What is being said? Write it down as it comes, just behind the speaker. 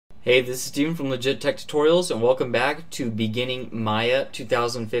Hey, this is Steven from LegitTechTutorials, and welcome back to Beginning Maya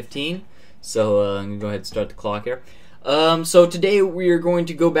 2015. So I'm going to go ahead and start the clock here. So today we are going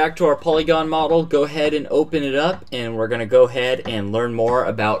to go back to our polygon model, go ahead and open it up, and we're going to go ahead and learn more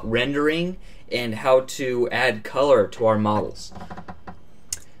about rendering and how to add color to our models.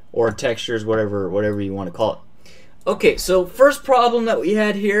 Or textures, whatever you want to call it. Okay, so first problem that we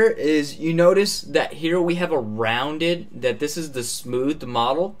had here is you notice that here we have a rounded, that this is the smooth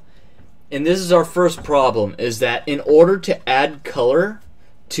model. And this is our first problem, is that in order to add color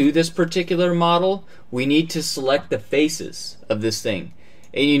to this particular model, we need to select the faces of this thing.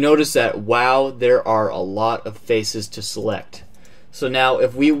 And you notice that, wow, there are a lot of faces to select. So now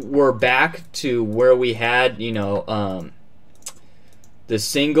if we were back to where we had, the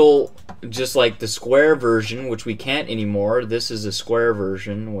single, just like the square version, which we can't anymore. This is a square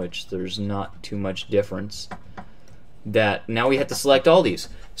version, which there's not too much difference. That now we have to select all these.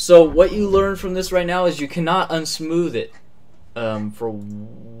 So what you learn from this right now is you cannot unsmooth it. At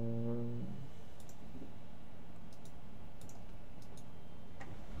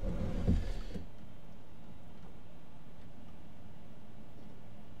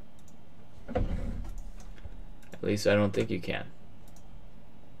least I don't think you can.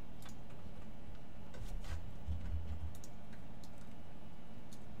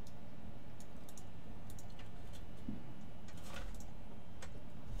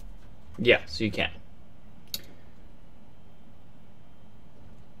 Yeah, so you can.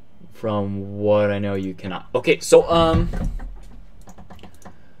 From what I know, you cannot. Okay, so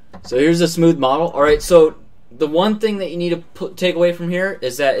here's a smooth model. All right, so the one thing that you need to take away from here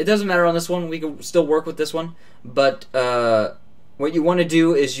is that it doesn't matter on this one. We can still work with this one, but what you want to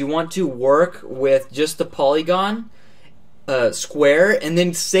do is you want to work with just the polygon square, and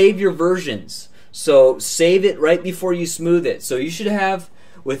then save your versions. So save it right before you smooth it. So you should have.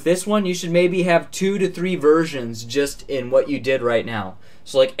 With this one, you should maybe have 2 to 3 versions just in what you did right now.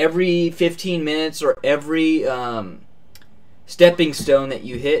 So like every 15 minutes or every stepping stone that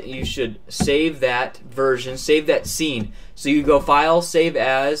you hit, you should save that version, save that scene. So you go File, Save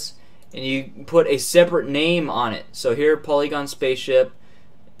As, and you put a separate name on it. So here, Polygon Spaceship,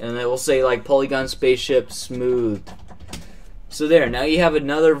 and it will say like Polygon Spaceship Smooth. So there, now you have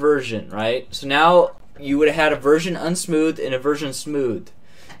another version, right? So now you would have had a version unsmoothed and a version smooth.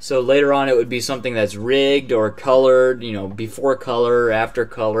 So later on it would be something that's rigged or colored, before color, after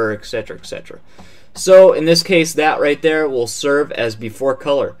color, etc., etc. So in this case, that right there will serve as before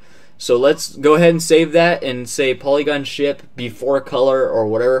color. So let's go ahead and save that and say polygon ship before color or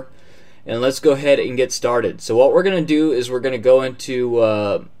whatever. And let's go ahead and get started. So what we're going to do is we're going to go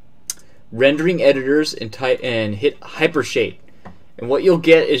into rendering editors and hit hypershade. And what you'll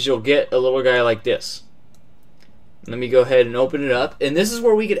get is you'll get a little guy like this. Let me go ahead and open it up, and this is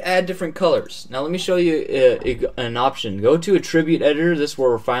where we could add different colors. Now let me show you an option. Go to attribute editor. This is where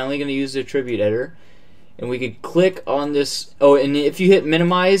we're finally going to use the attribute editor, and we could click on this. Oh, and if you hit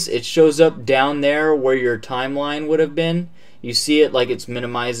minimize, it shows up down there where your timeline would have been. You see it like it's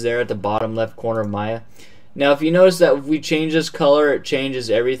minimized there at the bottom left corner of Maya. Now if you notice that if we change this color, it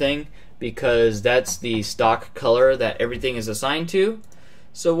changes everything, because that's the stock color that everything is assigned to.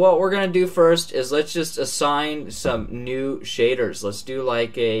 So what we're going to do first is let's just assign some new shaders. Let's do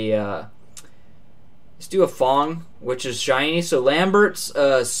like let's do a Fong, which is shiny. So Lambert's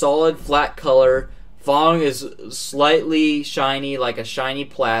solid flat color. Fong is slightly shiny, like a shiny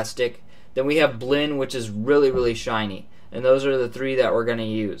plastic. Then we have Blend, which is really, really shiny. And those are the 3 that we're going to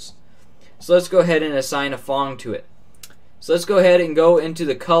use. So let's go ahead and assign a Fong to it. So let's go ahead and go into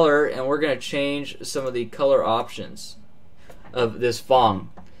the color, and we're going to change some of the color options of this Fong.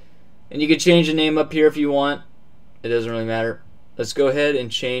 And you can change the name up here if you want. It doesn't really matter. Let's go ahead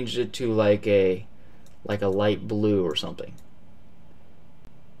and change it to like a light blue or something.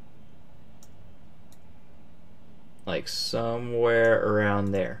 Like somewhere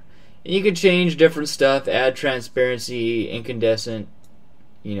around there. And you can change different stuff, add transparency, incandescent,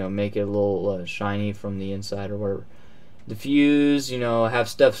 make it a little shiny from the inside or whatever. Diffuse, have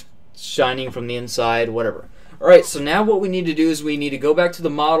stuff shining from the inside, whatever. Alright, so now what we need to do is we need to go back to the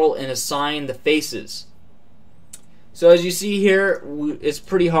model and assign the faces. So as you see here, it's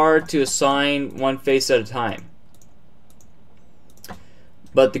pretty hard to assign one face at a time.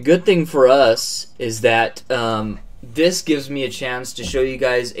 But the good thing for us is that this gives me a chance to show you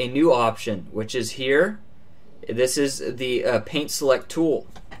guys a new option, which is here. This is the Paint Select tool.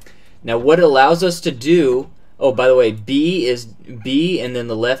 Now what it allows us to do. Oh, by the way, B is B and then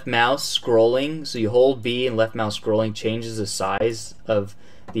the left mouse scrolling. So you hold B and left mouse scrolling changes the size of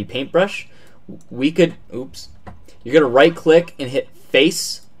the paintbrush. We could, oops, you're going to right click and hit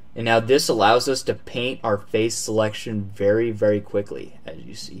face, And now this allows us to paint our face selection very, very quickly, as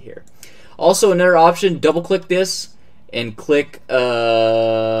you see here. Also, another option, double click this and click,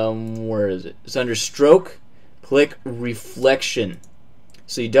 where is it? It's under stroke, click reflection.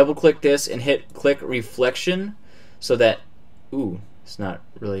 So you double click this and hit click reflection so that, ooh, it's not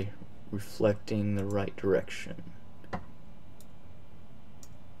really reflecting the right direction.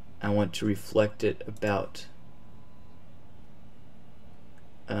 I want to reflect it about,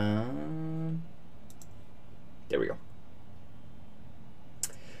 there we go.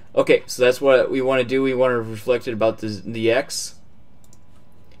 Okay, so that's what we want to do. We want to reflect it about the X.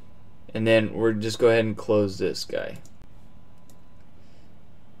 And then we're just go ahead and close this guy.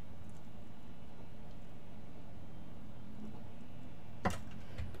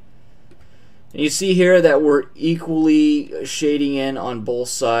 And you see here that we're equally shading in on both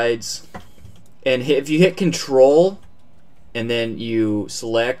sides. And if you hit Control and then you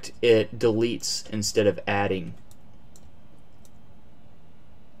select, it deletes instead of adding.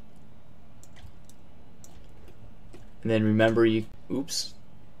 And then remember you, oops.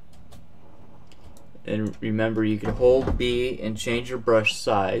 And remember you can hold B and change your brush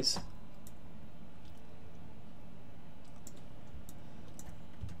size.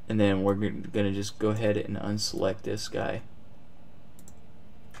 And then we're going to just go ahead and unselect this guy.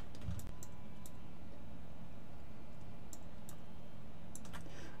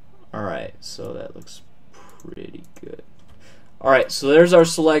 Alright, so that looks pretty good. Alright, so there's our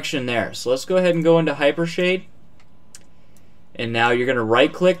selection there. So let's go ahead and go into hypershade. And now you're going to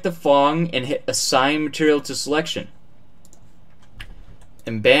right click the Fong and hit assign material to selection.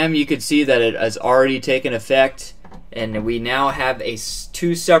 And bam, you can see that it has already taken effect. And we now have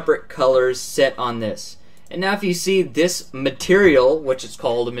two separate colors set on this. And now if you see this material, which is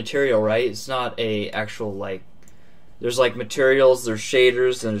called a material, right? It's not a actual, like, there's like materials, there's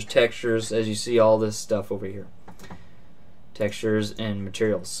shaders, and there's textures, as you see all this stuff over here. Textures and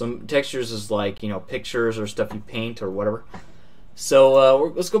materials. Some textures is like, you know, pictures or stuff you paint or whatever.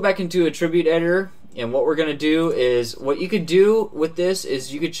 So let's go back into attribute editor. And what we're going to do is, what you could do with this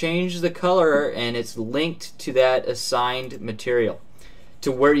is you could change the color and it's linked to that assigned material, to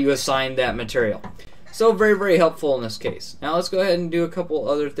where you assigned that material. So very, very helpful in this case. Now let's go ahead and do a couple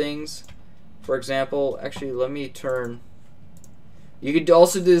other things. For example, actually let me turn, you could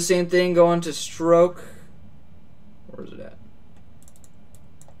also do the same thing, go into stroke. Where is it at?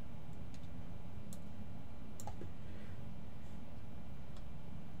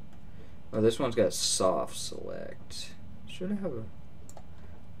 Oh, this one's got soft select. Should I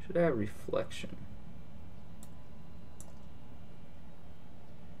have reflection?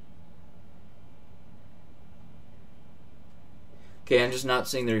 Okay, I'm just not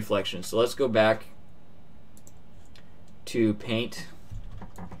seeing the reflection. So let's go back to paint.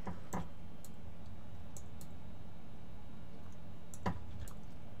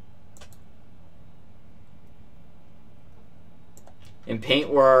 And paint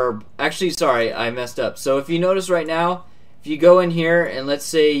where, actually sorry, I messed up. So if you notice right now, if you go in here and let's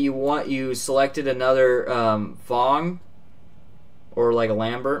say you selected another Fong or like a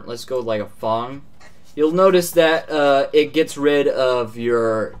Lambert, let's go with like a Fong. You'll notice that it gets rid of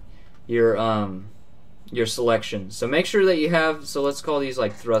your selection. So make sure that you have, so let's call these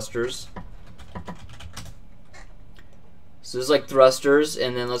like thrusters. So this is like thrusters,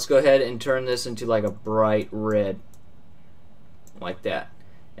 and then let's go ahead and turn this into like a bright red. Like that.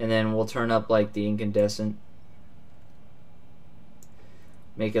 And then we'll turn up like the incandescent.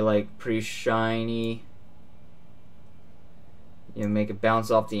 Make it like pretty shiny. You know, make it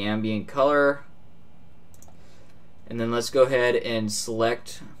bounce off the ambient color. And then let's go ahead and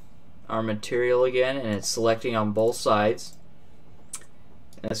select our material again, and it's selecting on both sides.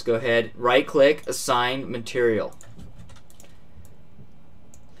 Let's go ahead, right click, assign material.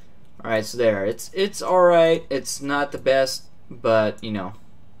 Alright, so there. It's alright. It's not the best, but you know,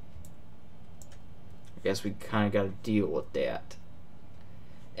 I guess we kind of got to deal with that.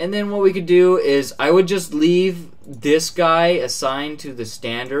 And then what we could do is I would just leave this guy assigned to the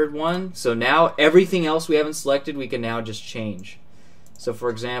standard one. So now everything else we haven't selected we can now just change. So for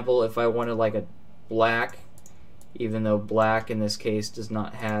example, if I wanted like a black, even though black in this case does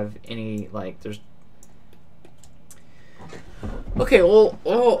not have any, like, there's, okay, well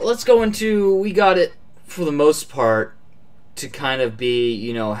let's go into, we got it for the most part to kind of be,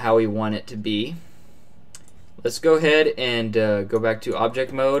 you know, how we want it to be. Let's go ahead and go back to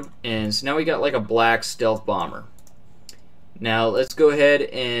object mode, and so now we got like a black stealth bomber. Now let's go ahead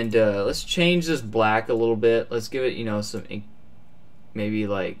and let's change this black a little bit. Let's give it, you know, some ink, maybe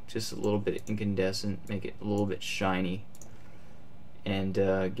like just a little bit incandescent, make it a little bit shiny. and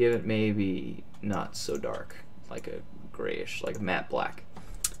give it maybe not so dark, like a grayish, like a matte black.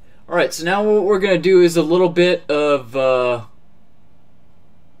 Alright, so now what we're going to do is a little bit of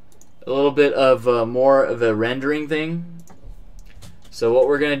more of a rendering thing. So what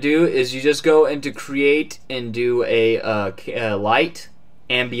we're going to do is you just go into create and do a light,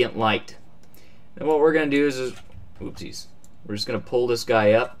 ambient light. And what we're going to do is oopsies, we're just going to pull this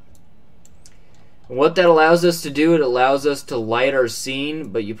guy up. And what that allows us to do, it allows us to light our scene,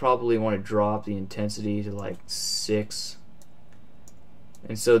 but you probably want to drop the intensity to like 6.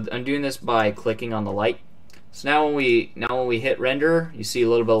 And so I'm doing this by clicking on the light. So now when we hit render, you see a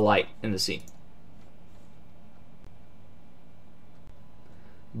little bit of light in the scene.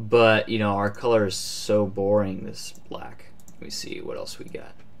 But you know, our color is so boring, this black. Let me see what else we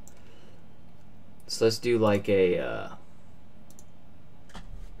got. So let's do like a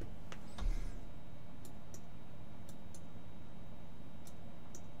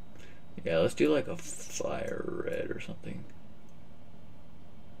yeah, let's do like a fire red or something.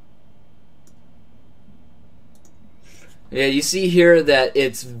 Yeah, you see here that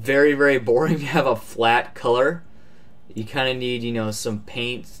it's very, very boring to have a flat color. You kind of need, you know, some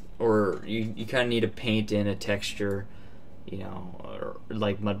paint, or you kind of need to paint in a texture, you know, or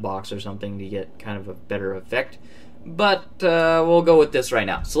like Mudbox or something to get kind of a better effect. But we'll go with this right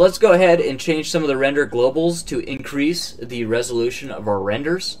now. So let's go ahead and change some of the render globals to increase the resolution of our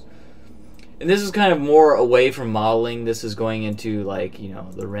renders. And this is kind of more away from modeling. This is going into, like, you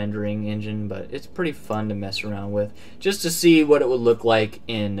know, the rendering engine, but it's pretty fun to mess around with, just to see what it would look like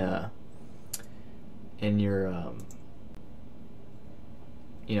in your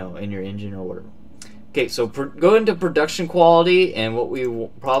you know, in your engine or whatever. Okay, so go into production quality, and what we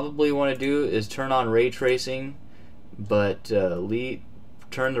probably want to do is turn on ray tracing, but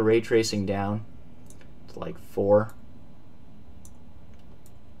turn the ray tracing down to like 4.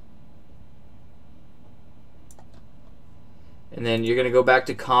 And then you're going to go back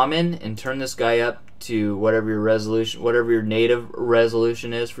to common and turn this guy up to whatever your resolution, whatever your native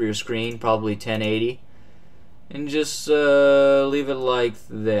resolution is for your screen, probably 1080. And just leave it like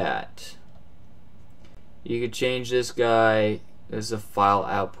that. You could change this guy as a file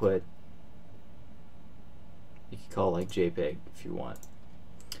output. You could call it like JPEG if you want.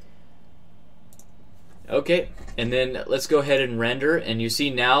 Okay, and then let's go ahead and render, and you see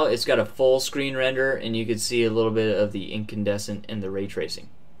now it's got a full screen render, and you can see a little bit of the incandescent and the ray tracing.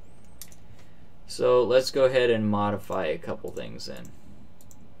 So let's go ahead and modify a couple things then.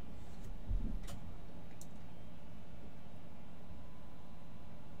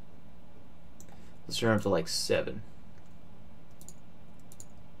 Let's turn it up to like 7.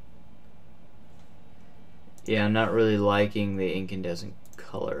 Yeah, I'm not really liking the incandescent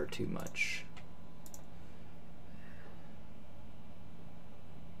color too much.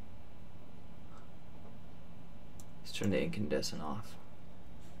 Let's turn the incandescent off.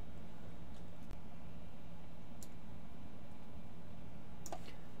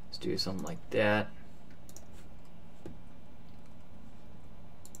 Let's do something like that.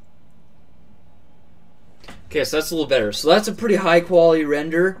 Okay, so that's a little better. So that's a pretty high quality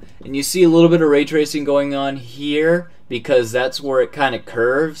render, and you see a little bit of ray tracing going on here because that's where it kind of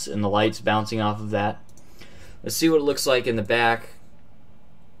curves and the light's bouncing off of that. Let's see what it looks like in the back.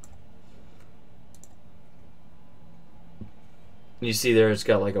 You see there it's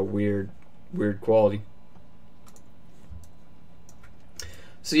got like a weird quality.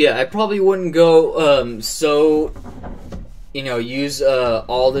 So yeah, I probably wouldn't go so, you know, use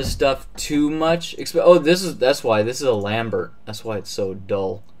all this stuff too much. Oh, that's why this is a Lambert. That's why it's so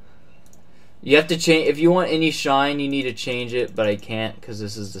dull. You have to change, if you want any shine, you need to change it, but I can't because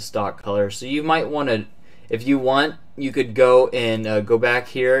this is the stock color. So you might want to, if you want, you could go and go back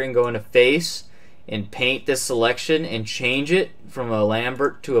here and go into face and paint this selection and change it from a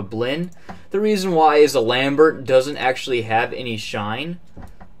Lambert to a blend. The reason why is a Lambert doesn't actually have any shine.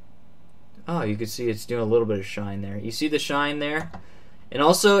 Oh, you can see it's doing a little bit of shine there. You see the shine there? And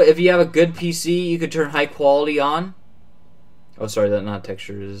also, if you have a good PC, you could turn high quality on. Oh, sorry, that's not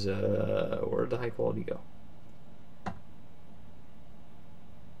texture. Is where'd the high quality go?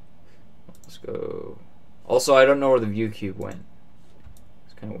 Let's go. Also, I don't know where the view cube went.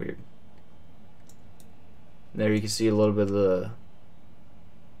 It's kind of weird. There you can see a little bit of the...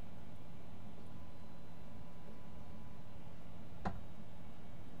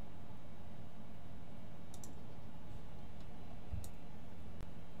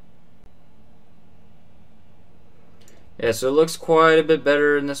 Yeah, so it looks quite a bit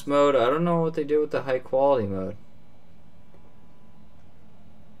better in this mode. I don't know what they did with the high quality mode.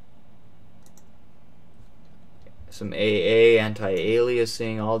 some AA,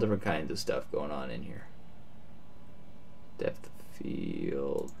 anti-aliasing, all different kinds of stuff going on in here. Depth of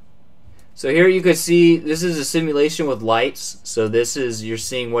field. So here you could see this is a simulation with lights. So this is, you're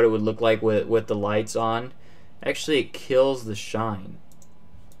seeing what it would look like with the lights on. Actually, it kills the shine.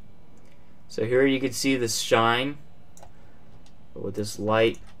 So here you can see the shine, but with this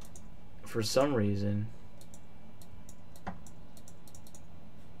light, for some reason.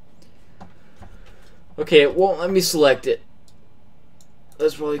 Okay, it won't let me select it.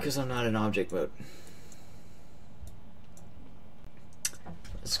 That's probably because I'm not in object mode.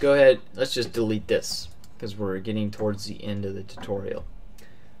 Let's go ahead, let's just delete this because we're getting towards the end of the tutorial.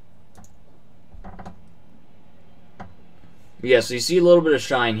 Yeah, so you see a little bit of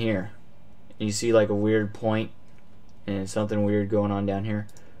shine here. And you see like a weird point and something weird going on down here.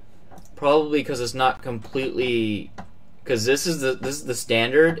 Probably because it's not completely, because this is the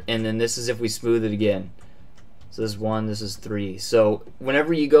standard, and then this is if we smooth it again. So this is 1, this is 3. So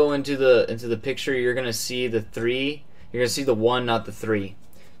whenever you go into the picture, you're gonna see the 3. You're gonna see the 1, not the 3.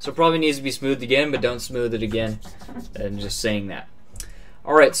 So it probably needs to be smoothed again, but don't smooth it again. And just saying that.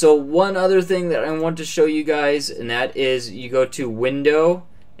 Alright, so one other thing that I want to show you guys, and that is you go to Window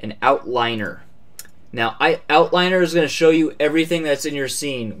and Outliner. Now, Outliner is going to show you everything that's in your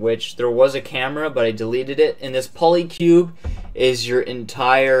scene, which there was a camera, but I deleted it. And this polycube is your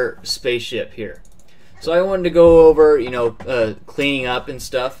entire spaceship here. So I wanted to go over, you know, cleaning up and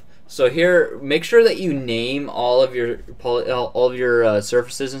stuff. So here, make sure that you name all of your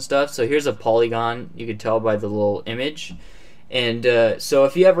surfaces and stuff. So here's a polygon. You can tell by the little image. And so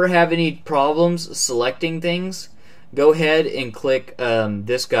if you ever have any problems selecting things, go ahead and click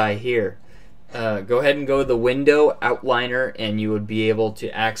this guy here. Go ahead and go to the Window Outliner, and you would be able to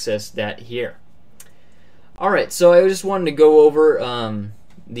access that here. Alright, so I just wanted to go over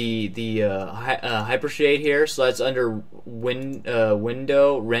the hypershade here. So that's under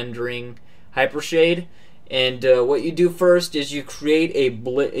Window, Rendering, Hypershade. And what you do first is you create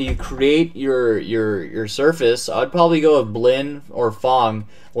your surface. I'd probably go with blend or Phong.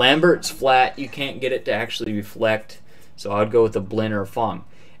 Lambert's flat. You can't get it to actually reflect, so I'd go with the blend or Phong.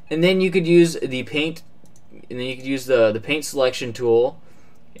 And then you could use the paint, and then you could use the paint selection tool,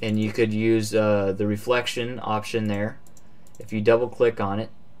 and you could use the reflection option there. If you double click on it,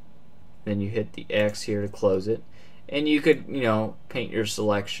 then you hit the X here to close it, and you could, you know, paint your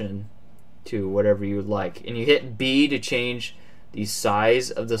selection to whatever you would like. And you hit B to change the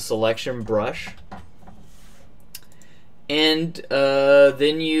size of the selection brush. And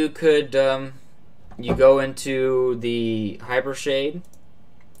then you could you go into the hypershade.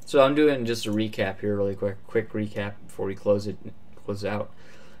 So I'm doing just a recap here, really quick recap before we close it out.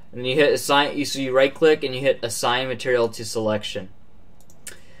 And then you hit assign. So you right click and you hit assign material to selection.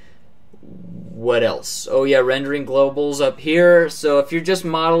 What else? Oh yeah, rendering globals up here. So if you're just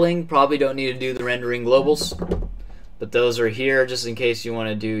modeling, probably don't need to do the rendering globals, but those are here just in case you want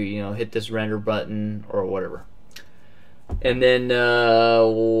to do, you know, hit this render button or whatever. And then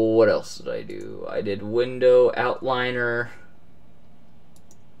what else did I do? I did Window Outliner,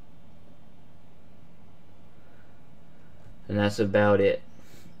 and that's about it.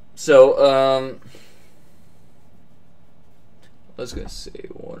 So I was gonna say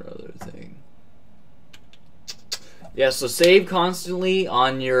one other thing. Yeah, so save constantly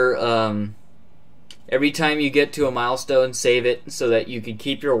on your every time you get to a milestone, save it so that you can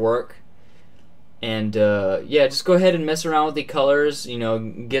keep your work. And yeah, just go ahead and mess around with the colors, you know,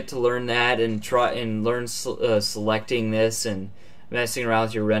 get to learn that and try and learn selecting this and messing around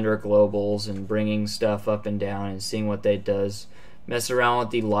with your render globals and bringing stuff up and down and seeing what that does. Mess around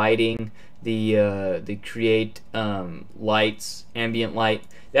with the lighting, the create lights, ambient light.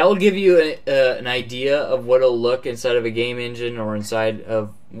 That will give you an idea of what it'll look inside of a game engine or inside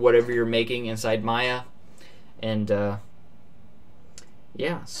of whatever you're making inside Maya. And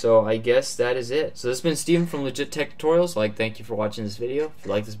yeah, so I guess that is it. So this has been Steven from LegitTechTutorials. I'd like to thank you for watching this video. If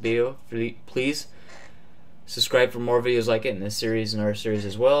you like this video, please subscribe for more videos like it in this series and our series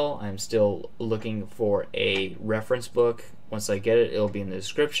as well. I'm still looking for a reference book. Once I get it, it'll be in the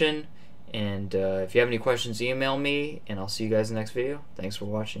description. And if you have any questions, email me, and I'll see you guys in the next video. Thanks for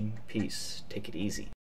watching. Peace. Take it easy.